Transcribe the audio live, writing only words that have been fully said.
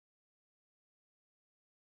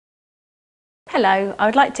Hello, I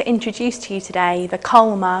would like to introduce to you today the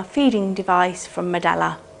Calma feeding device from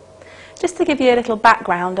Medela. Just to give you a little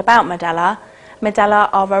background about Medela, Medela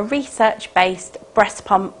are a research-based breast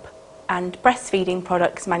pump and breastfeeding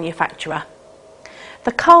products manufacturer.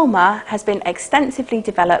 The Calma has been extensively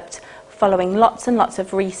developed following lots and lots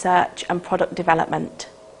of research and product development.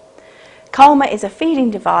 Calma is a feeding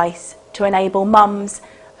device to enable mums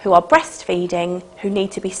who are breastfeeding who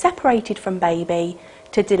need to be separated from baby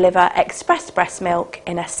to deliver express breast milk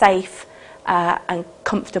in a safe and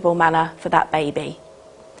comfortable manner for that baby.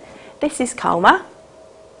 This is Calma.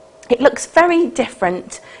 It looks very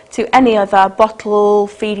different to any other bottle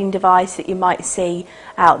feeding device that you might see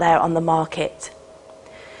out there on the market.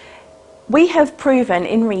 We have proven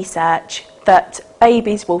in research that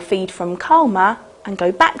babies will feed from Calma and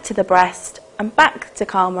go back to the breast and back to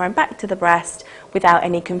Calma and back to the breast without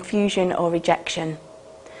any confusion or rejection.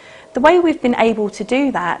 The way we've been able to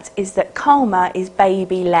do that is that Calma is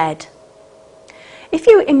baby-led. If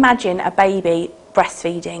you imagine a baby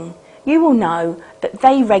breastfeeding, you will know that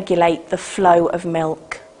they regulate the flow of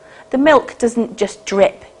milk. The milk doesn't just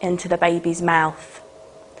drip into the baby's mouth.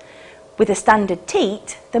 With a standard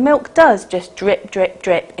teat, the milk does just drip, drip,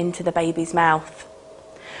 drip into the baby's mouth.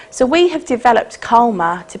 So we have developed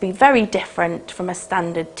Calma to be very different from a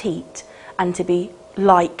standard teat and to be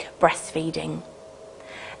like breastfeeding.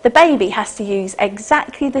 The baby has to use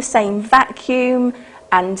exactly the same vacuum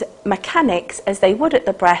and mechanics as they would at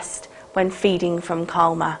the breast when feeding from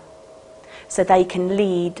Calma, so they can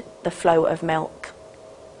lead the flow of milk.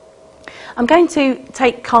 I'm going to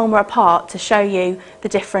take Calma apart to show you the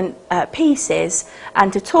different pieces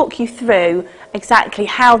and to talk you through exactly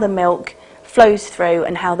how the milk flows through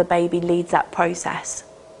and how the baby leads that process.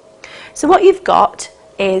 So what you've got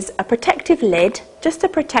is a protective lid just to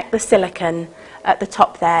protect the silicone at the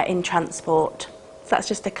top there in transport. So that's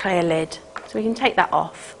just a clear lid, so we can take that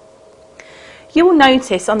off. You will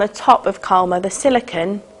notice on the top of Calma the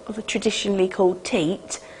silicone, or the traditionally called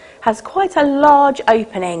teat, has quite a large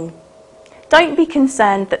opening. Don't be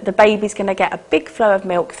concerned that the baby's going to get a big flow of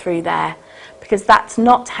milk through there, because that's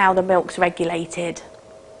not how the milk's regulated.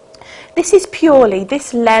 This is purely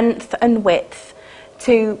this length and width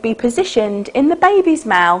to be positioned in the baby's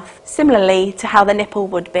mouth, similarly to how the nipple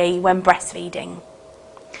would be when breastfeeding.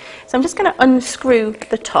 So I'm just going to unscrew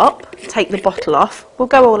the top, take the bottle off. We'll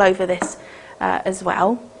go all over this as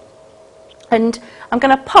well. And I'm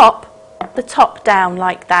going to pop the top down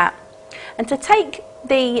like that. And to take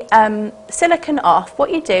the silicone off, what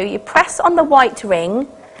you do, you press on the white ring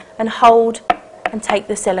and hold and take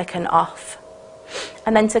the silicone off.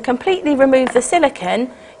 And then to completely remove the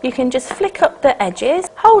silicone, you can just flick up the edges,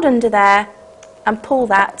 hold under there and pull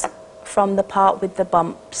that from the part with the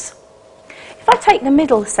bumps. If I take the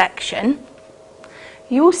middle section,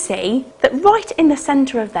 you'll see that right in the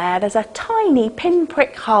centre of there's a tiny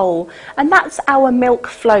pinprick hole, and that's our milk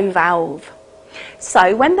flow valve.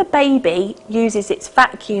 So when the baby uses its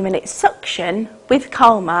vacuum and its suction with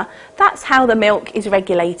Calma, that's how the milk is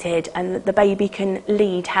regulated and the baby can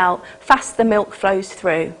lead how fast the milk flows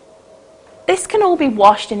through. This can all be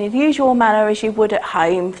washed in the usual manner as you would at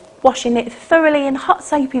home, washing it thoroughly in hot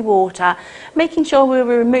soapy water, making sure we're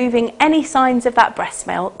removing any signs of that breast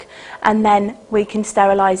milk, and then we can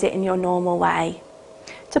sterilise it in your normal way.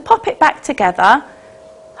 To pop it back together,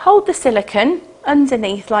 hold the silicone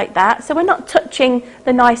underneath like that, so we're not touching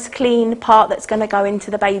the nice clean part that's going to go into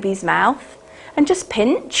the baby's mouth, and just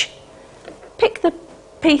pinch, pick the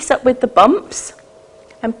piece up with the bumps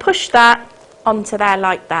and push that onto there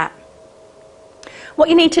like that. What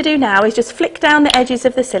you need to do now is just flick down the edges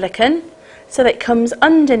of the silicone so that it comes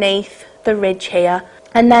underneath the ridge here,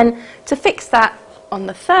 and then to fix that on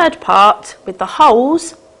the third part with the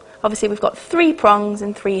holes, obviously we've got 3 prongs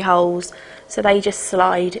and 3 holes, so they just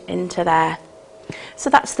slide into there. So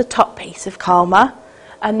that's the top piece of Calma,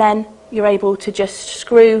 and then you're able to just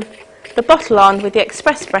screw the bottle on with the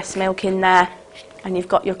express breast milk in there, and you've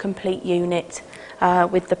got your complete unit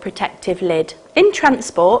with the protective lid. In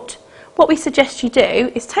transport, what we suggest you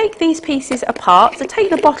do is take these pieces apart, so take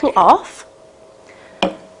the bottle off,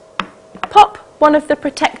 pop one of the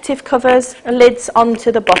protective covers, lids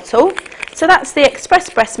onto the bottle, so that's the express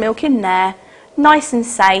breast milk in there, nice and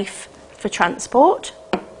safe for transport.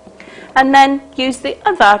 And then use the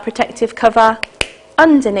other protective cover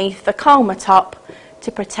underneath the Calma top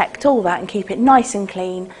to protect all that and keep it nice and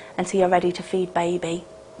clean until you're ready to feed baby.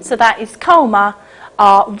 So that is Calma,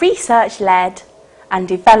 our research-led and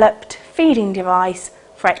developed feeding device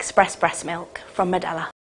for express breast milk from Medela.